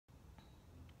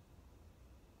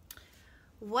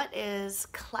What is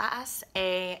Class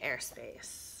A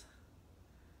airspace?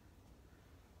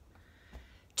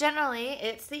 Generally,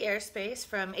 it's the airspace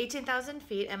from 18,000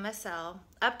 feet MSL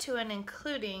up to and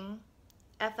including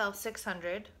FL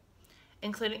 600,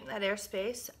 including that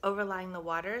airspace overlying the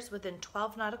waters within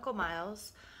 12 nautical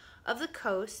miles of the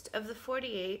coast of the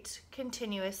 48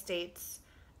 continuous states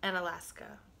and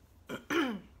Alaska,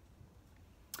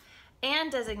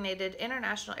 and designated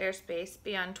international airspace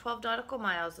beyond 12 nautical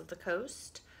miles of the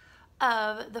coast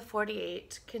of the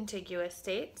 48 contiguous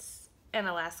states and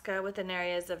Alaska within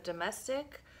areas of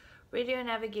domestic radio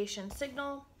navigation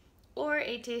signal or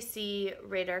ATC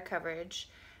radar coverage,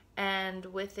 and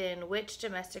within which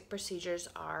domestic procedures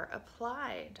are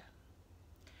applied.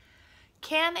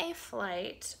 Can a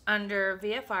flight under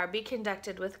VFR be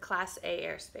conducted with Class A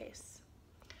airspace?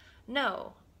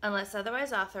 No, unless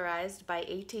otherwise authorized by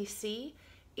ATC.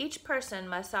 Each person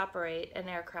must operate an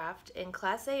aircraft in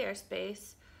Class A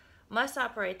airspace, must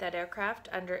operate that aircraft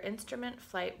under instrument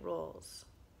flight rules.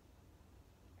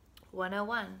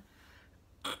 101.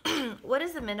 What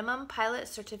is the minimum pilot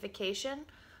certification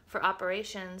for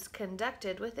operations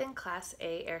conducted within Class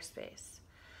A airspace?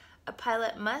 A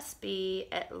pilot must be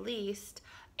at least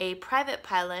a private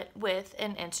pilot with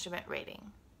an instrument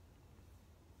rating.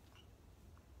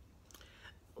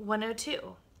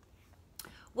 102.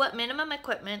 What minimum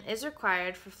equipment is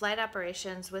required for flight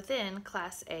operations within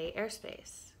Class A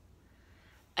airspace?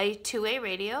 A two-way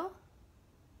radio,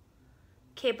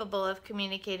 capable of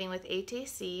communicating with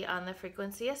ATC on the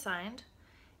frequency assigned,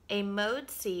 a Mode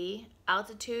C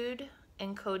altitude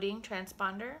encoding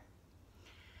transponder,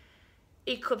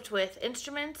 equipped with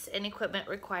instruments and equipment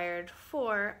required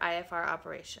for IFR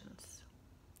operations.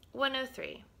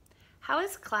 103. How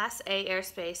is Class A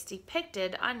airspace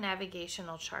depicted on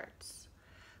navigational charts?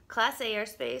 Class A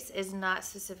airspace is not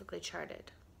specifically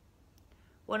charted.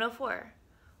 104.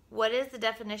 What is the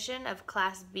definition of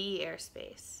Class B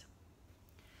airspace?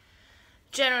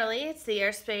 Generally, it's the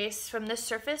airspace from the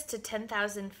surface to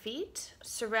 10,000 feet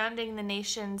surrounding the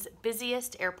nation's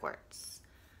busiest airports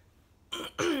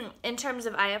in terms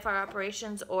of IFR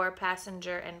operations or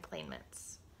passenger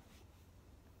enplanements.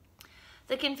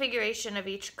 The configuration of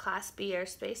each Class B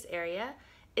airspace area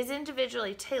is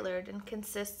individually tailored and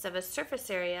consists of a surface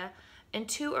area and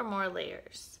two or more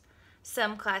layers.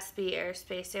 Some Class B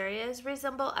airspace areas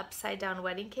resemble upside-down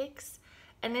wedding cakes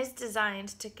and is designed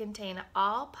to contain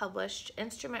all published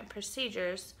instrument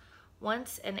procedures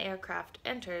once an aircraft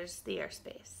enters the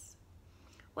airspace.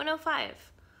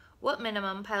 105. What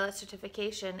minimum pilot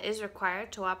certification is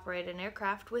required to operate an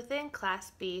aircraft within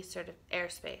Class B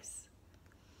airspace?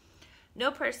 No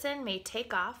person may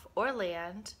take off or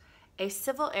land a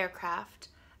civil aircraft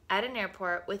at an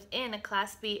airport within a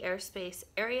Class B airspace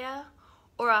area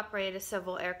or operate a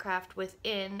civil aircraft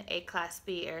within a Class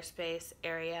B airspace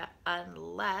area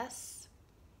unless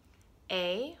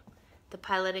A, the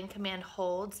pilot in command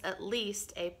holds at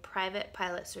least a private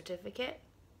pilot certificate,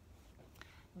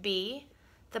 B,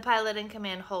 the pilot in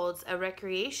command holds a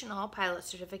recreational pilot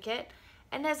certificate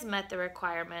and has met the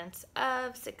requirements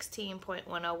of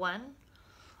 16.101,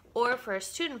 or for a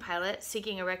student pilot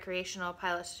seeking a recreational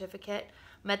pilot certificate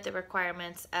met the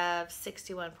requirements of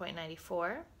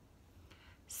 61.94,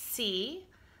 C,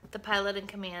 the pilot in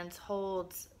command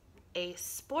holds a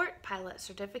sport pilot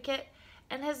certificate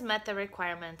and has met the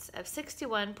requirements of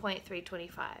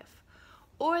 61.325,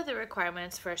 or the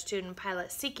requirements for a student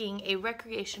pilot seeking a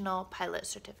recreational pilot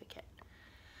certificate.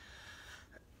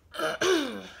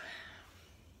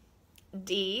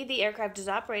 D, the aircraft is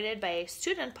operated by a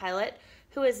student pilot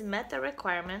who has met the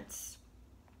requirements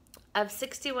of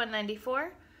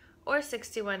 6194 or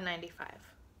 6195.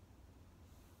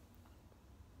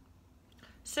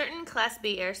 Certain Class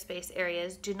B airspace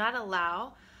areas do not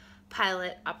allow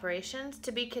pilot operations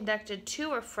to be conducted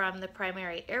to or from the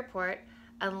primary airport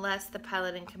unless the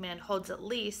pilot in command holds at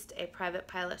least a private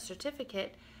pilot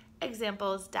certificate.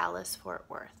 Examples: Dallas-Fort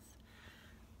Worth.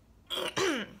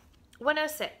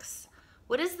 106.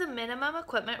 What is the minimum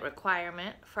equipment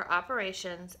requirement for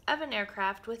operations of an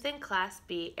aircraft within Class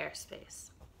B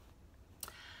airspace?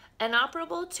 An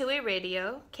operable two-way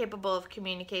radio capable of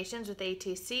communications with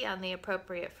ATC on the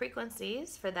appropriate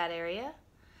frequencies for that area.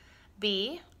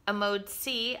 B, a Mode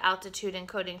C altitude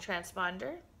encoding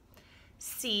transponder.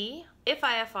 C, if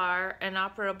IFR, an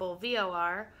operable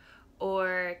VOR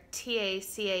or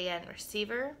TACAN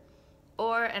receiver,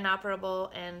 or an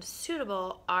operable and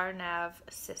suitable RNAV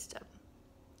system.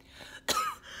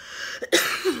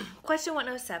 Question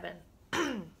 107.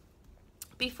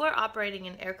 Before operating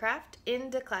an aircraft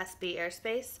into Class B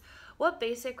airspace, what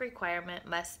basic requirement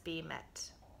must be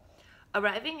met?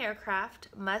 Arriving aircraft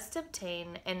must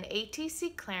obtain an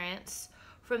ATC clearance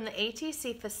from the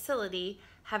ATC facility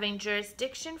having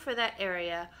jurisdiction for that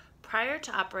area prior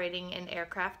to operating an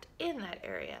aircraft in that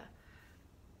area.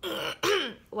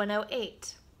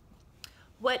 108.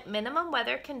 What minimum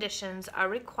weather conditions are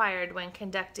required when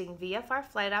conducting VFR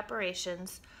flight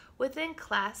operations within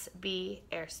Class B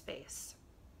airspace?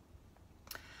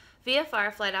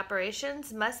 VFR flight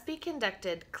operations must be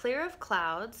conducted clear of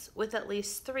clouds with at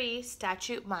least 3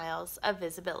 statute miles of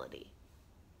visibility.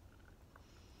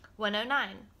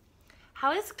 109.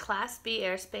 How is Class B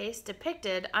airspace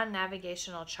depicted on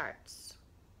navigational charts?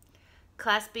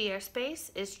 Class B airspace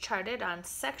is charted on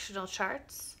sectional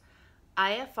charts,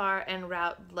 IFR and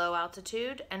route low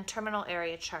altitude, and terminal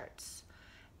area charts.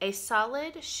 A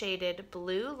solid shaded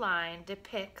blue line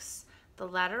depicts the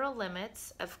lateral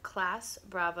limits of Class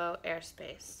Bravo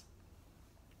airspace.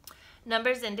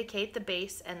 Numbers indicate the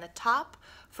base and the top,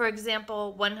 for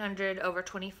example, 100 over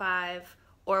 25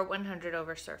 or 100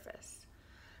 over surface.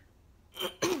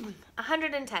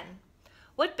 110.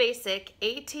 What basic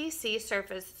ATC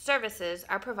services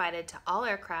are provided to all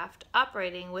aircraft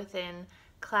operating within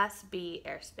Class B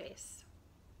airspace?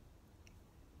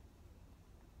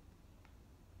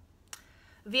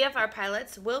 VFR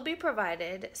pilots will be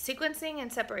provided sequencing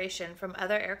and separation from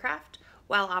other aircraft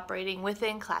while operating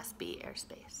within Class B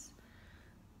airspace.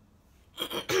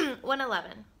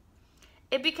 111.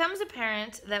 It becomes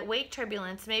apparent that wake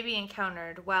turbulence may be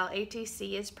encountered while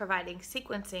ATC is providing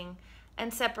sequencing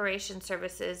and separation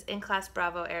services in Class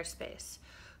Bravo airspace.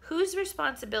 Whose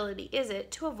responsibility is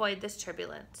it to avoid this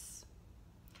turbulence?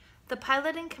 The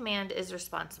pilot in command is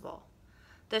responsible.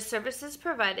 The services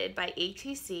provided by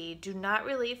ATC do not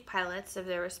relieve pilots of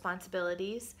their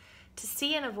responsibilities to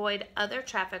see and avoid other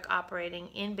traffic operating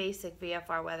in basic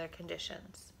VFR weather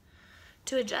conditions,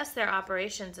 to adjust their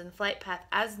operations and flight path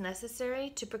as necessary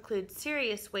to preclude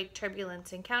serious wake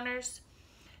turbulence encounters,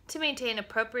 to maintain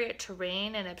appropriate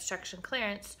terrain and obstruction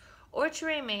clearance, or to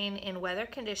remain in weather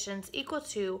conditions equal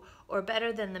to or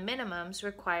better than the minimums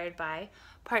required by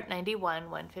Part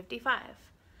 91, 155.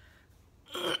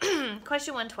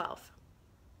 Question 112.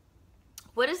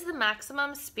 What is the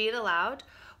maximum speed allowed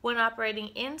when operating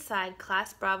inside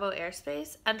Class Bravo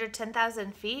airspace under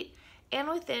 10,000 feet and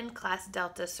within Class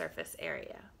Delta surface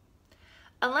area?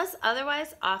 Unless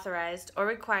otherwise authorized or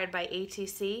required by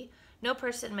ATC, no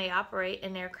person may operate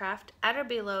an aircraft at or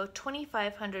below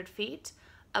 2,500 feet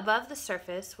above the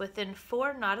surface within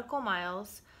 4 nautical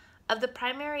miles of the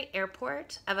primary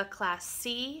airport of a Class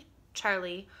C,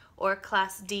 Charlie, or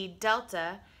Class D,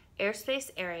 Delta airspace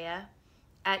area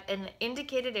at an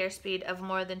indicated airspeed of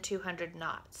more than 200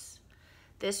 knots.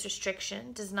 This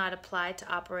restriction does not apply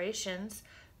to operations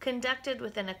conducted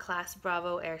within a Class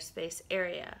Bravo airspace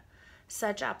area.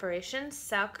 Such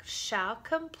operations shall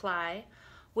comply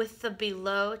with the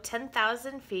below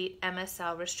 10,000 feet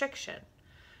MSL restriction.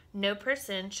 No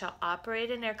person shall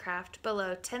operate an aircraft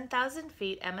below 10,000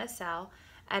 feet MSL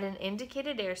at an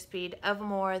indicated airspeed of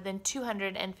more than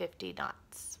 250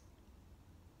 knots.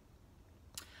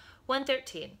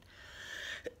 113.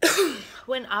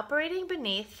 When operating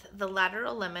beneath the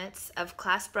lateral limits of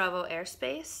Class Bravo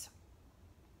airspace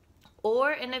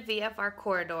or in a VFR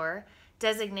corridor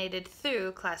designated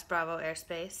through Class Bravo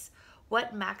airspace,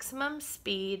 what maximum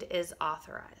speed is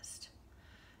authorized?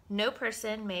 No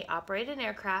person may operate an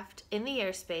aircraft in the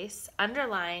airspace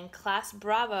underlying Class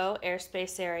Bravo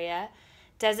airspace area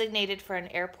designated for an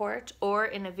airport or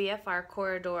in a VFR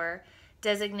corridor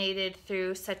designated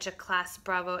through such a Class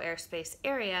Bravo airspace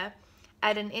area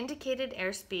at an indicated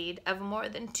airspeed of more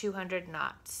than 200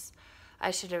 knots.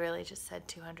 I should have really just said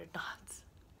 200 knots.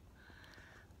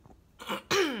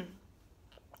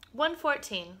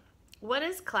 114. What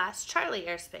is Class Charlie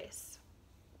airspace?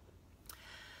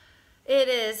 It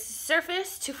is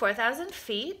surface to 4,000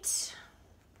 feet,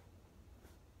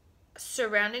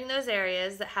 surrounding those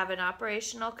areas that have an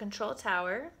operational control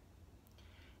tower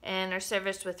and are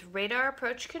serviced with radar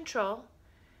approach control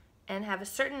and have a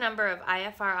certain number of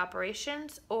IFR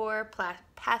operations or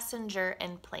passenger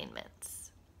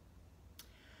enplanements.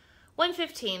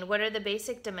 115. What are the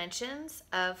basic dimensions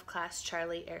of Class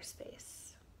Charlie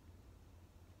airspace?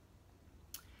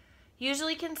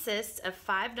 Usually consists of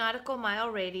 5 nautical mile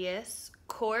radius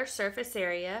core surface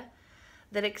area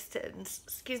that extends,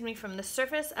 from the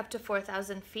surface up to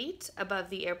 4,000 feet above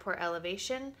the airport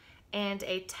elevation, and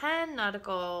a 10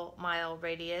 nautical mile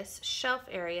radius shelf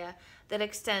area that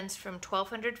extends from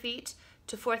 1,200 feet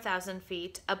to 4,000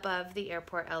 feet above the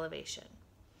airport elevation.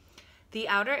 The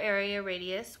outer area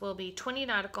radius will be 20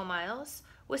 nautical miles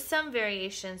with some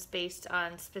variations based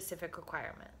on specific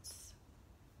requirements.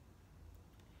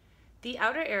 The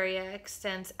outer area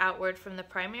extends outward from the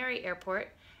primary airport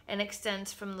and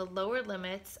extends from the lower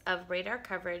limits of radar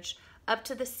coverage up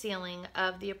to the ceiling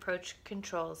of the approach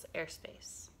control's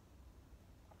airspace.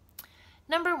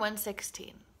 Number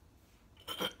 116.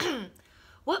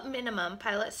 What minimum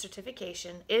pilot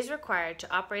certification is required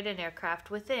to operate an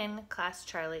aircraft within Class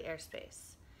Charlie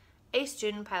airspace? A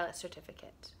student pilot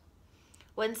certificate.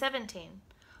 117.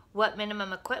 What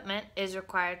minimum equipment is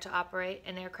required to operate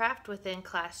an aircraft within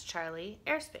Class Charlie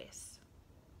airspace?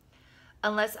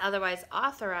 Unless otherwise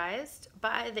authorized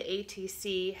by the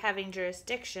ATC having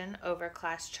jurisdiction over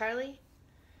Class Charlie,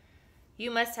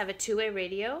 you must have a two-way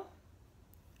radio,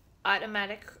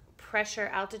 automatic pressure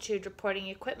altitude reporting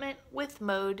equipment with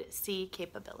Mode C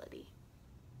capability.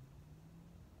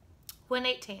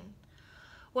 118.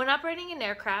 When operating an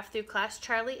aircraft through Class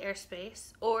Charlie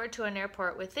airspace or to an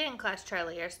airport within Class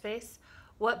Charlie airspace,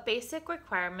 what basic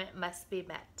requirement must be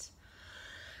met?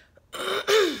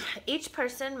 Each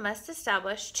person must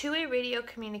establish two-way radio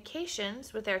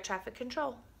communications with air traffic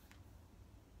control.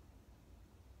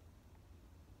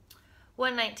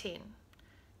 119.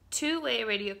 Two-way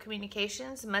radio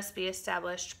communications must be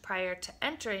established prior to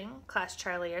entering Class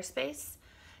Charlie airspace.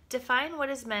 Define what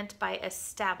is meant by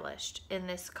established in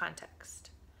this context.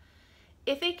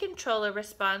 If a controller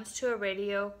responds to a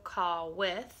radio call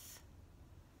with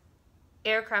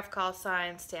aircraft call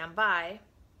sign standby,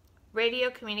 radio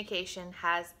communication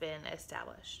has been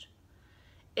established.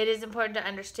 It is important to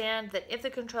understand that if the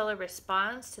controller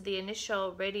responds to the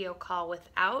initial radio call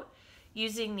without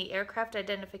using the aircraft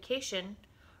identification,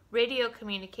 radio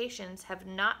communications have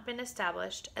not been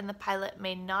established and the pilot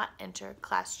may not enter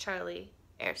Class Charlie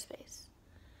airspace.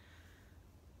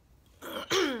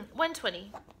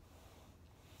 120.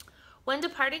 When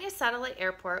departing a satellite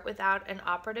airport without an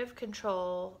operative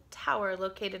control tower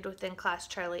located within Class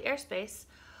Charlie airspace,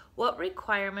 what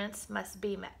requirements must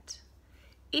be met?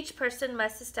 Each person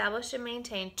must establish and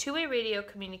maintain two-way radio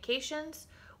communications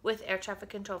with air traffic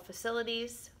control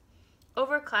facilities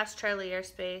over Class Charlie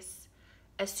airspace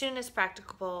as soon as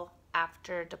practicable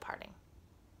after departing.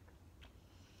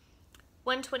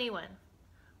 121.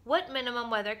 What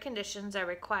minimum weather conditions are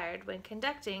required when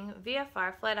conducting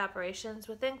VFR flight operations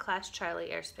within Class Charlie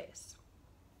airspace?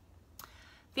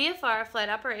 VFR flight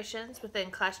operations within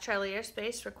Class Charlie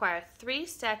airspace require 3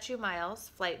 statute miles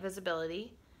flight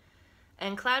visibility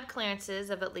and cloud clearances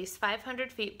of at least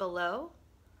 500 feet below,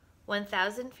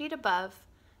 1,000 feet above,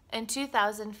 and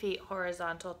 2,000 feet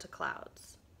horizontal to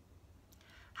clouds.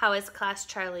 How is Class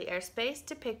Charlie airspace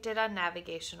depicted on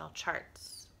navigational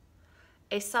charts?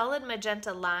 A solid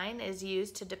magenta line is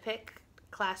used to depict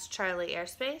Class Charlie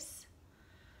airspace.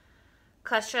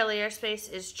 Class Charlie airspace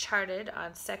is charted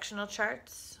on sectional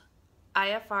charts,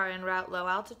 IFR and route low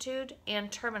altitude,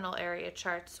 and terminal area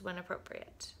charts when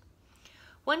appropriate.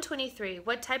 123.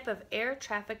 What type of air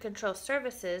traffic control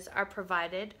services are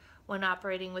provided when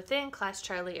operating within Class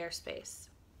Charlie airspace?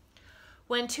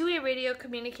 When two-way radio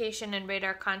communication and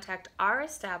radar contact are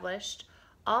established,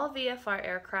 all VFR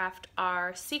aircraft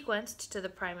are sequenced to the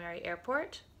primary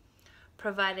airport,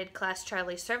 provided Class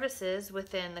Charlie services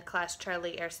within the Class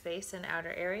Charlie airspace and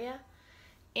outer area,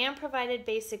 and provided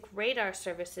basic radar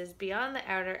services beyond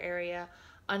the outer area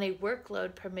on a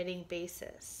workload permitting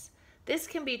basis. This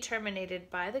can be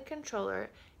terminated by the controller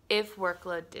if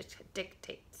workload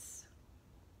dictates.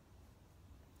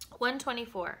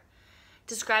 124.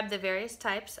 Describe the various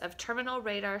types of terminal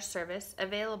radar service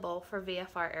available for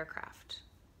VFR aircraft.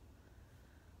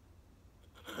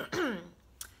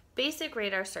 Basic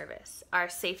radar service are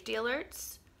safety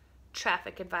alerts,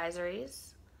 traffic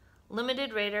advisories,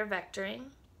 limited radar vectoring,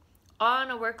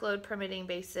 on a workload permitting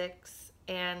basics,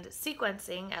 and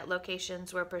sequencing at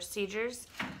locations where procedures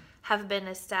have been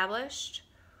established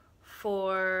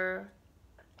for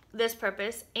this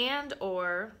purpose and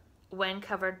or when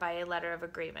covered by a letter of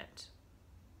agreement.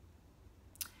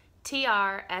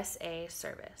 TRSA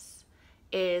service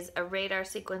is a radar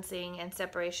sequencing and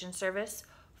separation service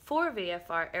for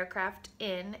VFR aircraft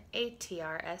in a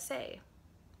TRSA.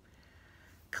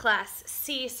 Class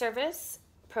C service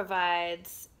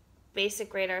provides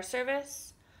basic radar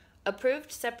service,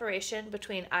 approved separation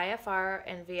between IFR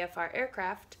and VFR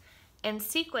aircraft, and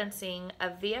sequencing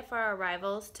of VFR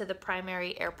arrivals to the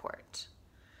primary airport.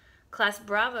 Class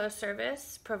Bravo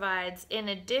service provides, in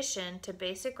addition to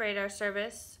basic radar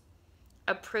service,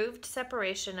 approved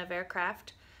separation of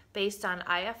aircraft based on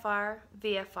IFR,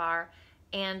 VFR,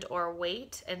 and or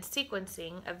weight and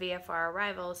sequencing of VFR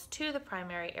arrivals to the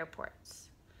primary airports.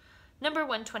 Number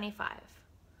 125.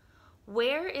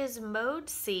 Where is Mode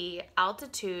C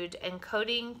altitude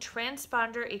encoding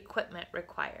transponder equipment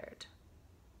required?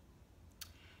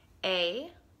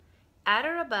 A, at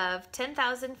or above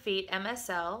 10,000 feet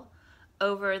MSL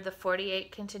over the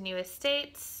 48 continuous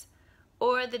states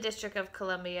or the District of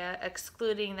Columbia,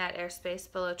 excluding that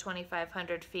airspace below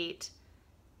 2,500 feet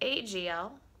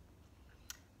AGL.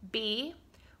 B,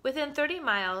 within 30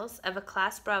 miles of a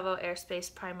Class Bravo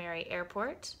airspace primary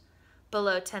airport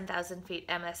below 10,000 feet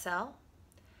MSL.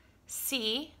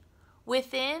 C,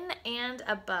 within and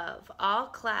above all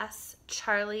Class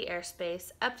Charlie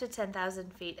airspace up to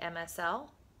 10,000 feet MSL.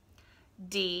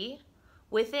 D,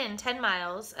 within 10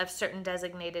 miles of certain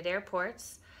designated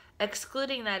airports,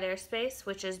 excluding that airspace,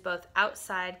 which is both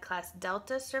outside Class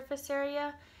Delta surface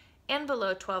area and below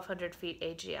 1,200 feet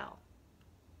AGL.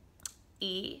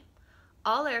 E,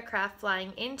 all aircraft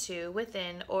flying into,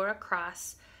 within, or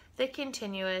across the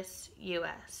continuous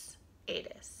U.S.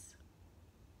 ATIS.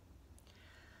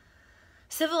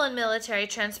 Civil and military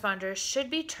transponders should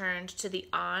be turned to the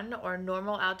on or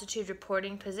normal altitude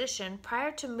reporting position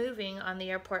prior to moving on the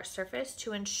airport surface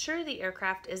to ensure the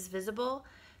aircraft is visible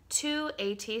to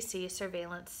ATC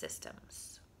surveillance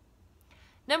systems.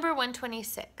 Number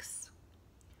 126.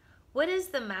 What is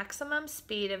the maximum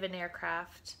speed of an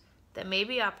aircraft that may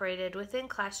be operated within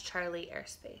Class Charlie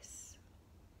airspace?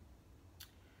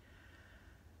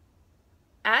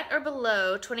 At or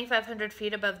below 2,500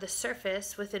 feet above the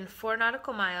surface within 4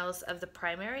 nautical miles of the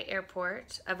primary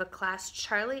airport of a Class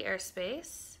Charlie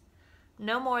airspace,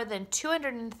 no more than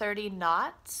 200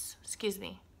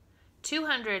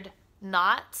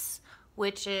 knots,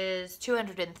 which is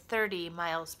 230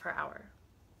 miles per hour.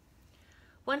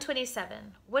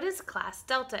 127. What is Class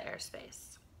Delta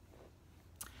airspace?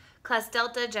 Class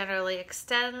Delta generally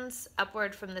extends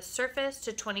upward from the surface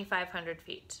to 2,500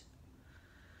 feet.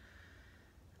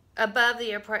 Above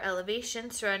the airport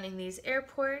elevation surrounding these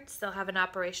airports, they'll have an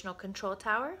operational control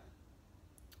tower.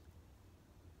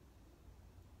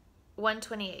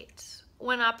 128.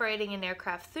 When operating an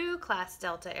aircraft through Class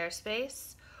Delta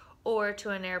airspace or to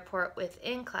an airport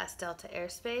within Class Delta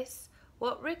airspace,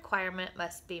 what requirement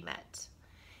must be met?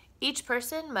 Each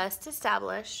person must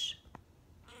establish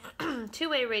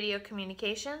two-way radio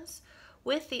communications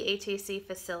with the ATC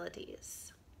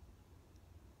facilities.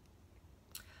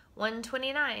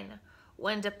 129.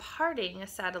 When departing a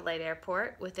satellite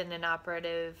airport within an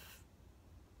operative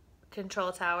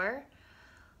control tower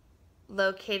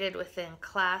located within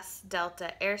Class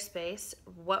Delta airspace,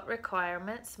 what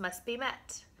requirements must be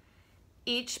met?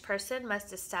 Each person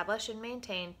must establish and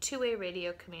maintain two-way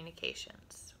radio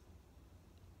communications.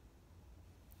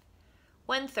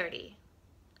 130.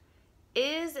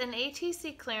 Is an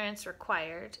ATC clearance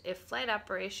required if flight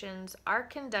operations are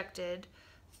conducted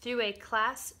through a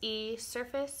Class E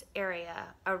surface area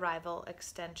arrival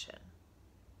extension?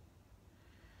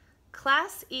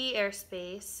 Class E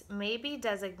airspace may be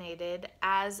designated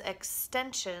as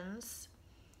extensions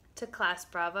to Class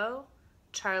Bravo,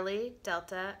 Charlie,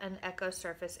 Delta, and Echo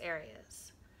surface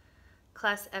areas.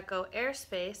 Class Echo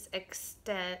airspace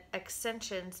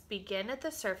extensions begin at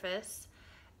the surface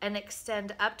and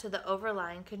extend up to the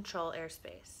overlying control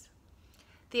airspace.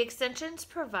 The extensions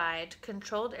provide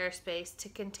controlled airspace to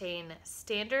contain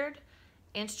standard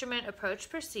instrument approach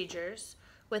procedures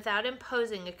without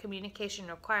imposing a communication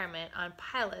requirement on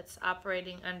pilots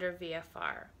operating under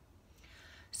VFR.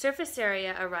 Surface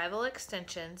area arrival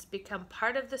extensions become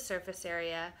part of the surface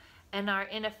area and are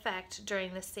in effect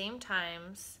during the same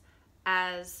times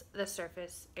as the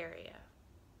surface area.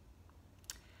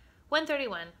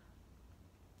 131.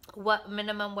 What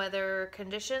minimum weather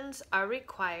conditions are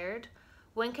required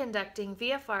when conducting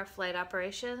VFR flight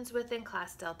operations within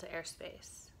Class Delta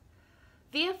airspace?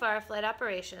 VFR flight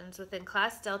operations within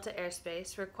Class Delta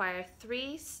airspace require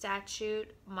 3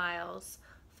 statute miles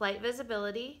flight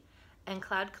visibility and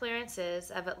cloud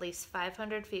clearances of at least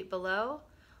 500 feet below,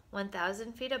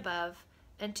 1,000 feet above,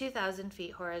 and 2,000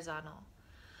 feet horizontal.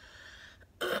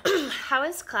 How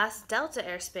is Class Delta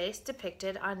airspace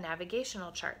depicted on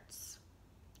navigational charts?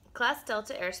 Class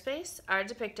Delta airspace are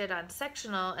depicted on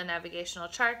sectional and navigational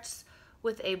charts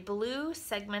with a blue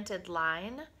segmented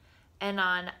line and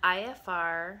on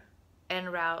IFR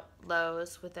and route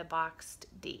lows with a boxed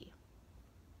D.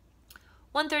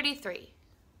 133.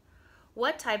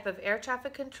 What type of air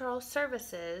traffic control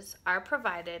services are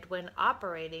provided when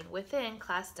operating within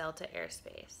Class Delta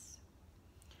airspace?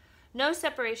 No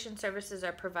separation services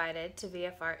are provided to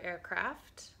VFR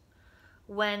aircraft.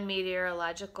 When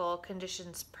meteorological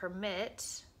conditions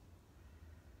permit,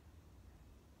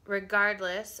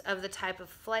 regardless of the type of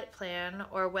flight plan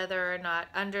or whether or not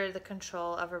under the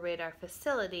control of a radar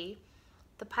facility,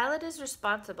 the pilot is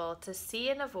responsible to see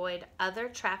and avoid other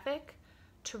traffic,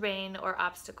 terrain, or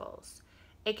obstacles,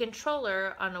 A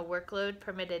controller on a workload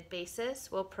permitted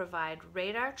basis will provide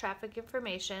radar traffic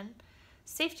information,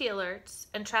 safety alerts,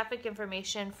 and traffic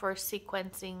information for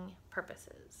sequencing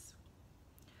purposes.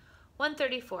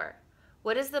 134.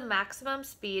 What is the maximum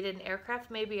speed an aircraft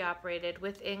may be operated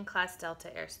within Class Delta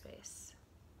airspace?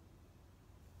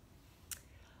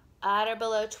 At or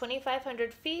below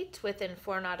 2,500 feet within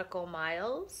 4 nautical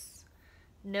miles,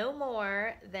 no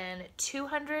more than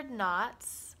 200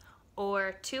 knots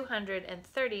or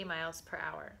 230 miles per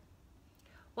hour.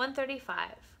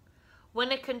 135.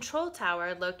 When a control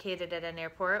tower located at an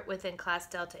airport within Class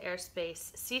Delta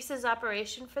airspace ceases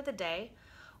operation for the day,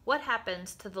 what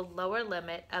happens to the lower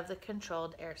limit of the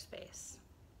controlled airspace?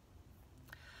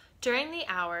 During the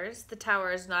hours the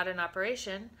tower is not in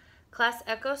operation, Class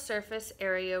Echo surface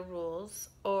area rules,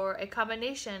 or a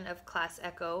combination of Class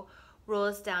Echo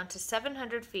rules down to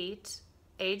 700 feet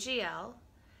AGL,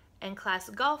 and Class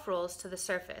Golf rules to the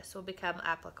surface will become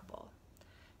applicable.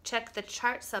 Check the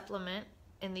chart supplement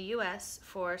in the U.S.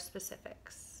 for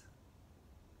specifics.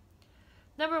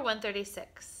 Number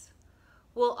 136.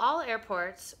 Will all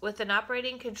airports with an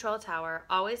operating control tower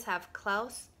always have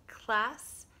Class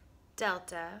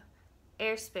Delta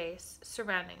airspace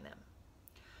surrounding them?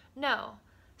 No.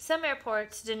 Some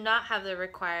airports do not have the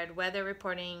required weather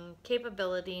reporting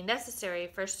capability necessary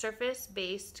for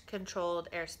surface-based controlled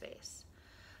airspace.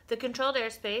 The controlled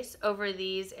airspace over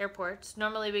these airports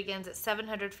normally begins at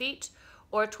 700 feet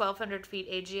or 1,200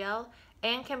 feet AGL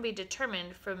and can be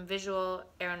determined from visual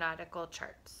aeronautical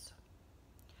charts.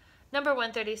 Number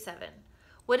 137.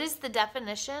 What is the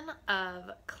definition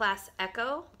of Class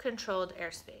Echo controlled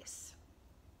airspace?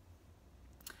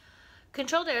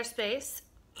 Controlled airspace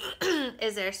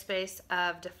is airspace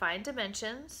of defined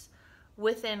dimensions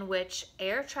within which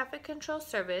air traffic control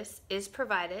service is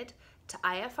provided to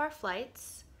IFR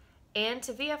flights and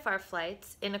to VFR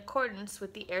flights in accordance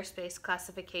with the airspace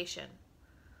classification.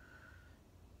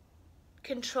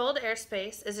 Controlled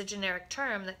airspace is a generic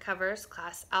term that covers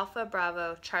Class Alpha,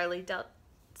 Bravo, Charlie,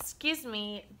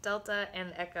 Delta,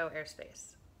 and Echo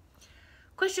airspace.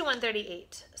 Question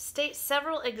 138. State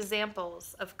several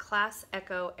examples of Class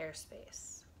Echo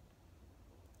airspace.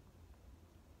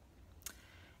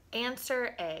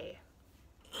 Answer A.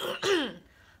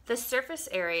 The surface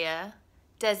area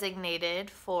designated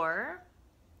for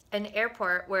an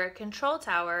airport where a control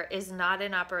tower is not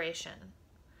in operation.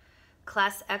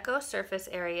 Class Echo surface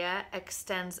area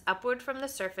extends upward from the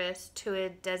surface to a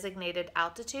designated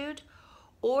altitude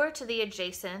or to the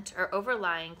adjacent or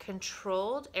overlying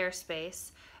controlled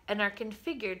airspace and are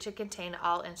configured to contain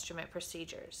all instrument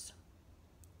procedures.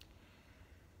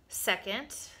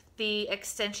 Second, the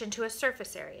extension to a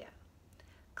surface area.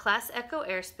 Class Echo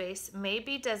airspace may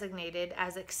be designated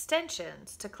as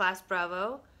extensions to Class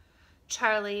Bravo,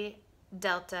 Charlie,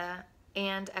 Delta,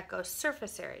 and Echo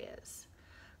surface areas.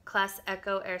 Class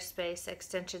Echo airspace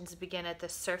extensions begin at the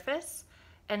surface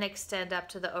and extend up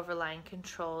to the overlying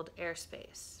controlled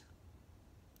airspace.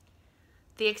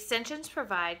 The extensions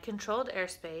provide controlled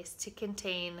airspace to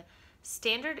contain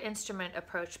standard instrument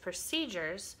approach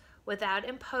procedures without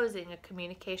imposing a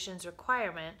communications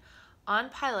requirement on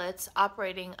pilots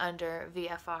operating under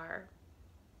VFR.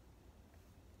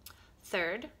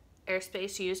 Third,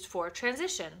 airspace used for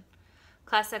transition.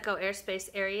 Class Echo airspace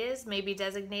areas may be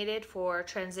designated for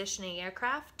transitioning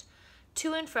aircraft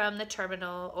to and from the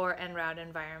terminal or en route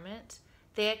environment.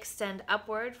 They extend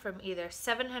upward from either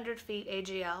 700 feet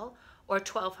AGL or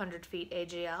 1,200 feet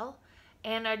AGL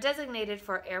and are designated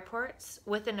for airports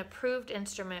with an approved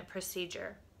instrument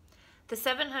procedure. The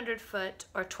 700-foot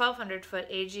or 1,200-foot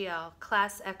AGL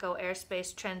Class Echo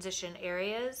airspace transition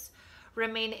areas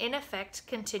remain in effect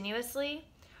continuously,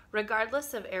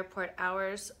 regardless of airport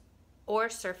hours or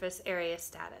surface area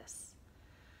status.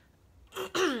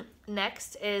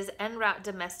 Next is en route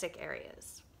domestic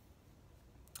areas.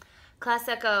 Class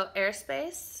Echo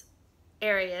airspace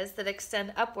areas that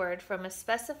extend upward from a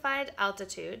specified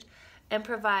altitude and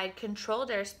provide controlled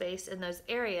airspace in those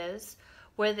areas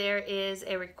where there is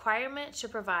a requirement to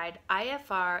provide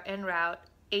IFR en route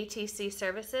ATC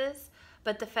services,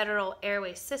 but the Federal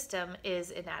Airway system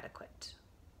is inadequate.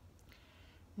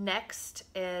 Next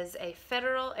is a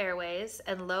Federal Airways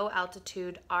and low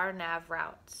altitude RNAV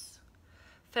routes.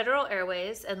 Federal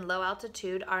Airways and low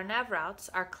altitude RNAV routes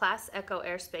are Class Echo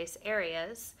airspace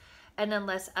areas and,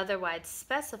 unless otherwise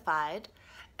specified,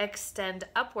 extend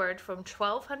upward from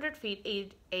 1,200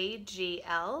 feet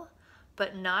AGL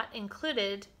but not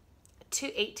included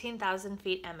to 18,000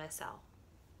 feet MSL.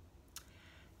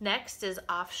 Next is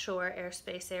offshore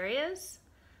airspace areas.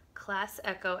 Class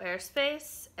Echo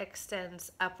airspace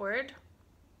extends upward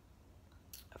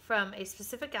from a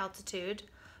specific altitude,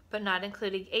 but not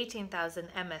including 18,000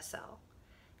 MSL.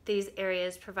 These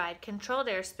areas provide controlled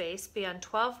airspace beyond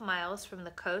 12 miles from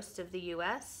the coast of the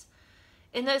U.S.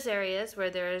 In those areas where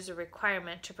there is a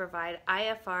requirement to provide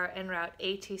IFR en route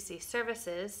ATC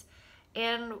services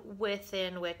and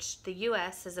within which the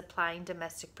U.S. is applying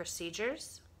domestic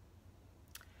procedures.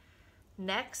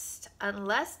 Next,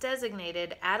 unless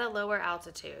designated at a lower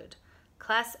altitude,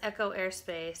 Class Echo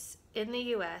airspace in the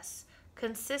U.S.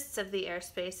 consists of the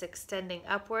airspace extending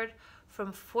upward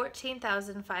from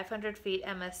 14,500 feet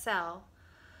MSL,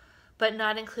 but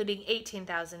not including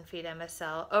 18,000 feet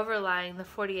MSL, overlying the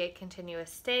 48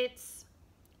 continuous states,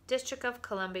 District of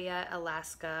Columbia,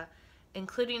 Alaska,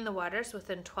 including the waters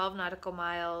within 12 nautical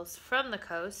miles from the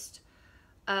coast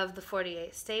of the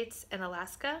 48 states and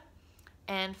Alaska,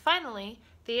 and finally,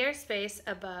 the airspace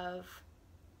above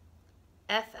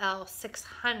FL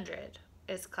 600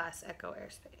 is Class Echo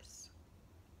airspace.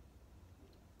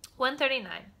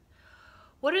 139.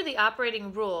 What are the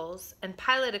operating rules and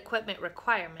pilot equipment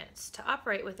requirements to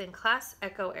operate within Class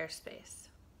Echo airspace?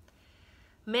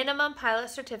 Minimum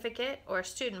pilot certificate or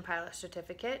student pilot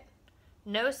certificate,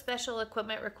 no special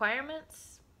equipment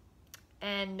requirements,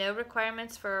 and no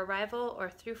requirements for arrival or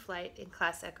through flight in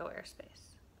Class Echo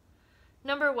airspace.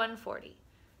 Number 140.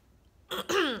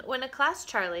 When a Class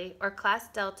Charlie or Class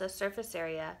Delta surface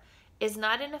area is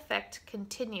not in effect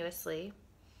continuously,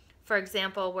 for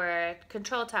example, where a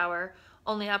control tower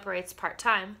only operates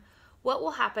part-time, what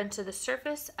will happen to the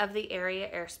surface of the area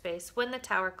airspace when the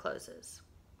tower closes?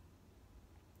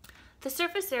 The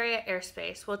surface area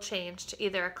airspace will change to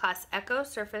either a Class Echo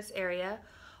surface area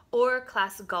or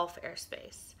Class Gulf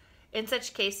airspace. In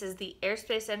such cases, the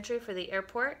airspace entry for the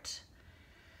airport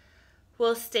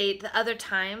will state the other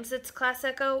times it's Class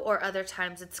Echo or other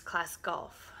times it's Class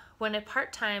Gulf. When a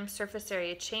part-time surface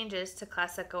area changes to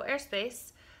Class Echo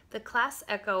airspace, the Class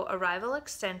Echo arrival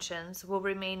extensions will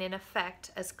remain in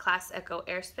effect as Class Echo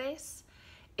airspace.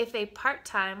 If a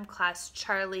part-time Class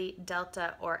Charlie,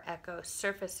 Delta, or Echo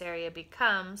surface area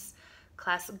becomes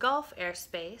Class Gulf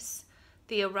airspace,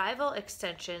 the arrival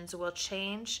extensions will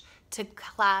change to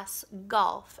Class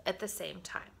Gulf at the same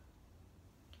time.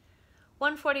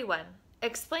 141.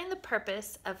 Explain the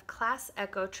purpose of Class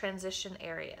Echo transition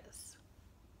areas.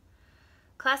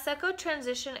 Class Echo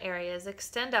transition areas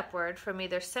extend upward from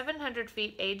either 700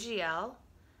 feet AGL,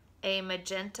 a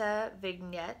magenta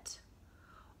vignette,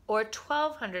 or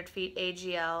 1,200 feet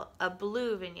AGL, a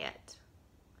blue vignette,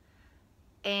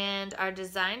 and are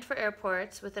designed for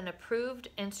airports with an approved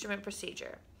instrument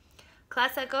procedure.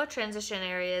 Class Echo transition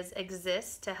areas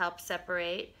exist to help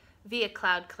separate, via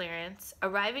cloud clearance,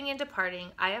 arriving and departing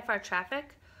IFR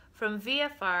traffic from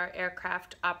VFR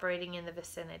aircraft operating in the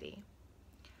vicinity.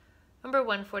 Number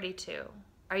 142.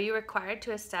 Are you required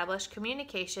to establish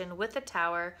communication with the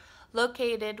tower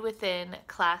located within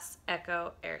Class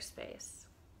Echo airspace?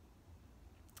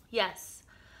 Yes.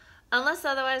 Unless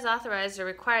otherwise authorized or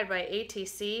required by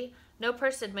ATC, no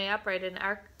person may operate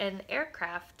an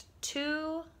aircraft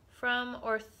to, from,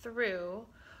 or through,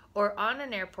 or on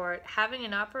an airport having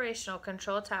an operational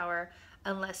control tower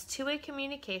unless two-way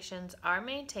communications are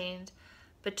maintained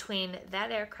between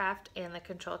that aircraft and the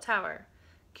control tower.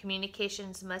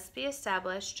 Communications must be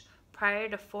established prior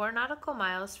to 4 nautical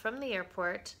miles from the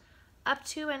airport, up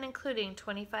to and including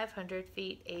 2,500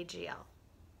 feet AGL.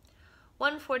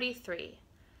 143.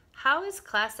 How is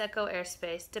Class Echo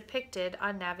airspace depicted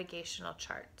on navigational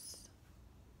charts?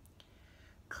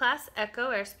 Class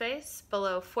Echo airspace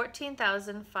below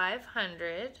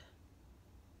 14,500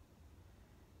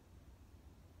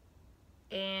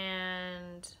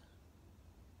 and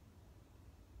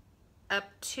up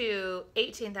to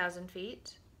 18,000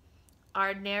 feet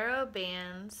are narrow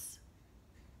bands.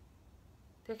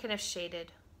 They're kind of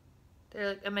shaded. They're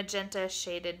like a magenta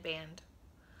shaded band.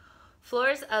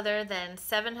 Floors other than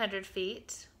 700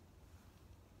 feet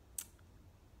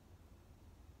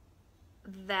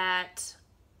that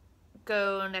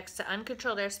go next to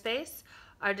uncontrolled airspace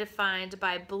are defined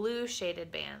by blue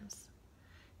shaded bands.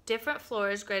 Different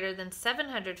floors greater than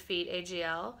 700 feet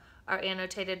AGL are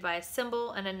annotated by a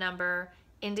symbol and a number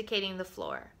indicating the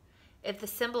floor. If the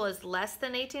symbol is less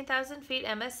than 18,000 feet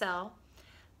MSL,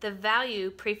 the value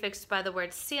prefixed by the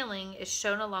word ceiling is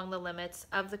shown along the limits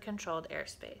of the controlled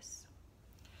airspace.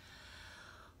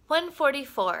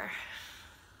 144.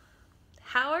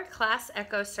 How are Class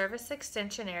Echo service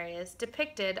extension areas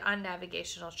depicted on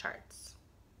navigational charts?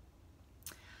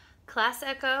 Class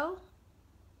Echo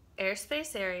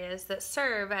airspace areas that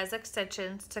serve as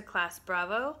extensions to Class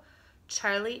Bravo,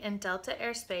 Charlie, and Delta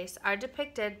airspace are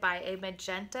depicted by a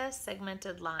magenta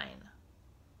segmented line.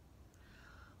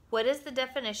 What is the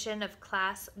definition of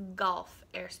Class Gulf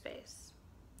airspace?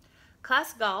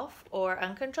 Class Gulf, or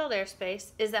uncontrolled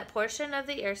airspace, is that portion of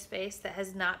the airspace that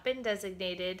has not been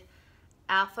designated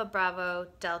Alpha, Bravo,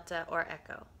 Delta, or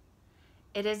Echo.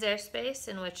 It is airspace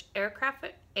in which air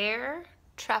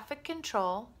traffic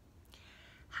control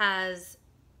has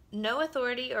no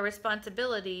authority or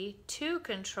responsibility to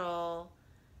control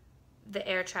the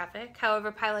air traffic.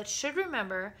 However, pilots should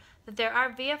remember that there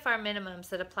are VFR minimums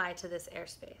that apply to this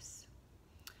airspace.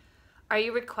 Are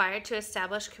you required to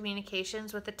establish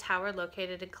communications with a tower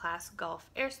located in Class Gulf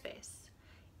airspace?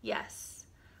 Yes,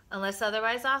 unless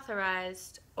otherwise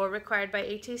authorized or required by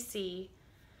ATC.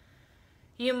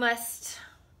 You must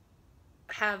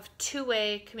have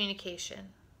two-way communication,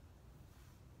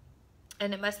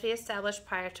 and it must be established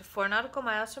prior to 4 nautical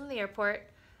miles from the airport,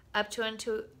 up to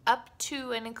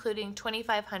and including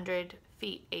 2,500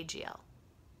 feet AGL.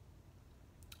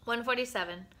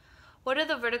 147. What are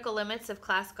the vertical limits of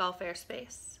Class Gulf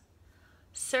airspace?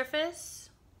 Surface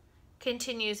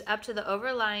continues up to the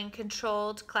overlying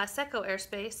controlled Class Echo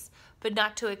airspace, but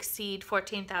not to exceed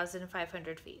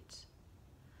 14,500 feet.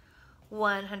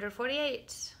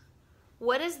 148.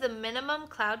 What is the minimum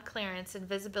cloud clearance and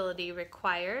visibility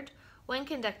required when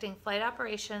conducting flight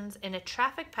operations in a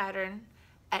traffic pattern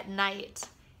at night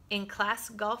in Class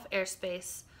Gulf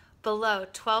airspace below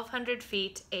 1,200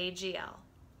 feet AGL?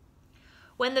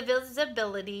 When the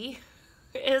visibility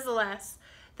is less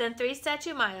than 3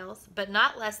 statute miles, but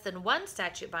not less than 1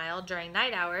 statute mile during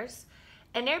night hours,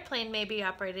 an airplane may be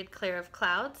operated clear of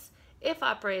clouds if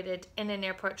operated in an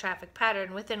airport traffic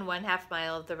pattern within 1/2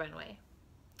 mile of the runway.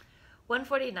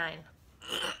 149.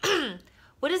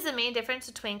 What is the main difference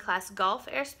between Class Gulf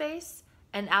airspace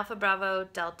and Alpha, Bravo,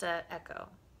 Delta, Echo?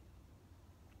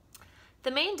 The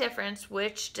main difference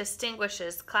which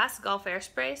distinguishes Class Gulf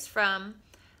airspace from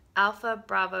Alpha,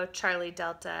 Bravo, Charlie,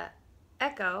 Delta,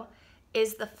 Echo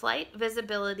is the flight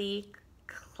visibility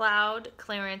cloud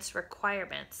clearance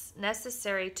requirements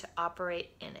necessary to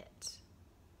operate in it.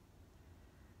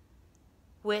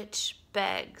 Which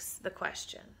begs the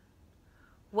question,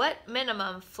 what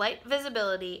minimum flight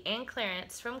visibility and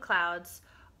clearance from clouds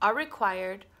are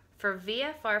required for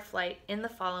VFR flight in the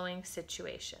following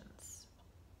situations?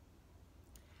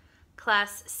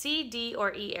 Class C, D,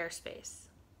 or E airspace.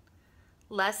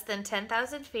 Less than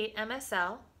 10,000 feet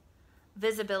MSL,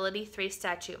 visibility 3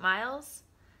 statute miles,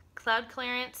 cloud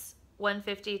clearance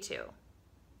 152.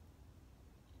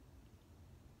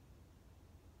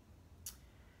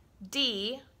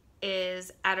 D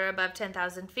is at or above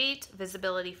 10,000 feet,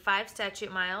 visibility 5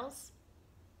 statute miles,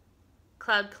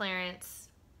 cloud clearance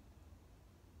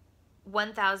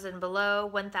 1,000 below,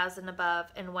 1,000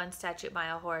 above, and 1 statute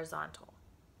mile horizontal.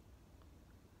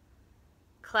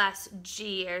 Class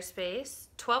G airspace,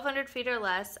 1,200 feet or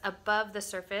less above the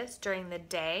surface during the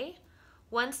day,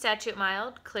 1 statute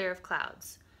mile clear of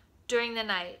clouds. During the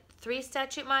night, 3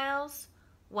 statute miles,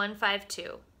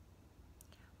 152.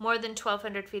 More than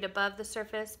 1,200 feet above the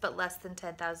surface, but less than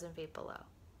 10,000 feet below.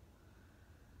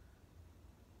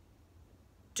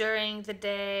 During the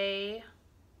day,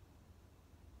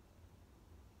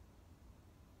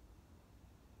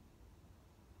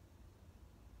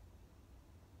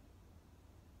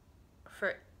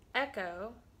 for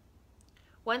Echo,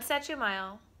 1 statute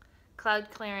mile, cloud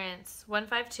clearance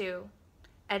 152.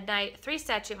 At night, 3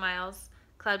 statute miles,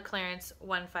 cloud clearance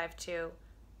 152.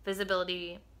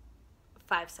 Visibility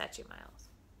 5 statute miles.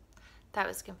 That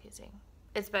was confusing.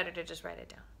 It's better to just write it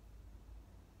down.